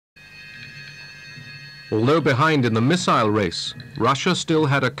Although behind in the missile race, Russia still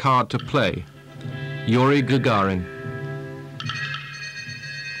had a card to play: Yuri Gagarin.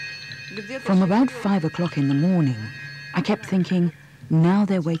 From about 5 o'clock in the morning, I kept thinking, now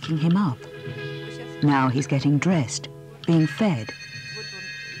they're waking him up. Now he's getting dressed, being fed.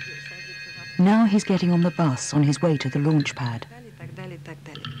 Now he's getting on the bus on his way to the launch pad.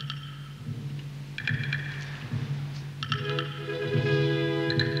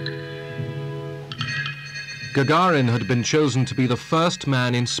 Gagarin had been chosen to be the first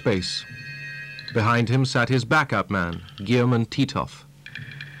man in space. Behind him sat his backup man, German Titov.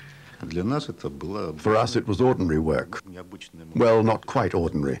 For us, it was ordinary work. Well, not quite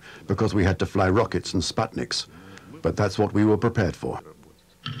ordinary, because we had to fly rockets and Sputniks. But that's what we were prepared for.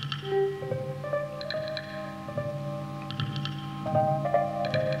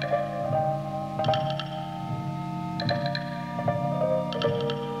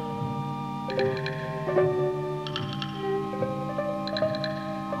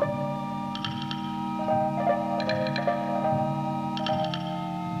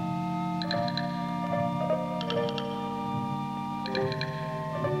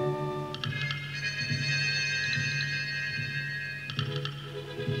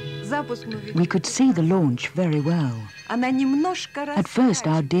 We could see the launch very well. At first,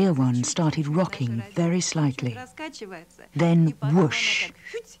 our dear one started rocking very slightly. Then, whoosh,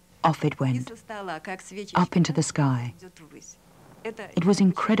 off it went, up into the sky. It was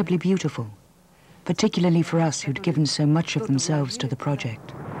incredibly beautiful, particularly for us who'd given so much of themselves to the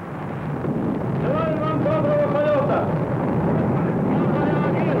project.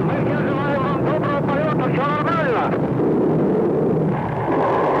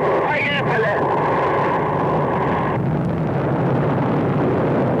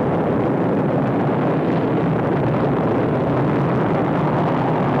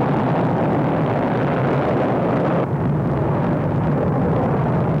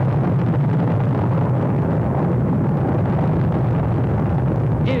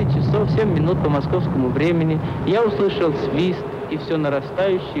 Минут по московскому времени я услышал свист и все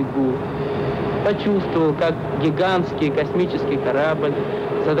нарастающий гул. Почувствовал, как гигантский космический корабль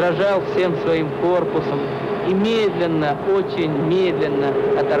задрожал всем своим корпусом и медленно, очень медленно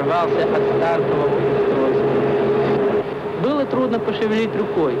оторвался от стартового устройства. Было трудно пошевелить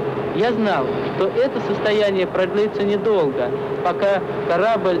рукой. Я знал, что это состояние продлится недолго, пока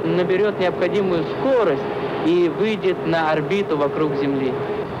корабль наберет необходимую скорость и выйдет на орбиту вокруг Земли.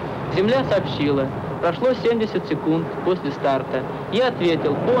 Земля сообщила, прошло 70 секунд после старта. Я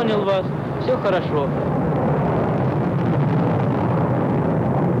ответил, понял вас, все хорошо.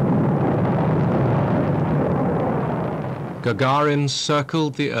 Gagarin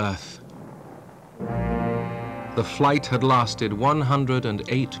circled the Earth. The flight had lasted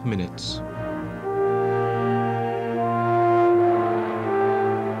 108 minutes.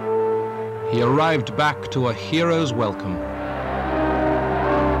 He arrived back to a hero's welcome.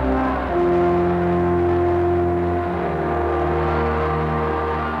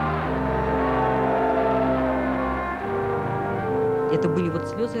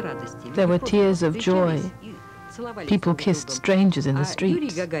 There were tears of joy. People kissed strangers in the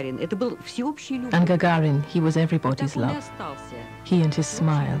streets. And Gagarin, he was everybody's love. He and his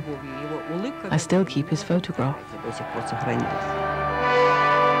smile. I still keep his photograph.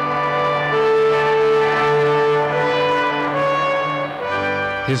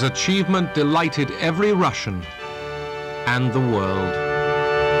 His achievement delighted every Russian and the world.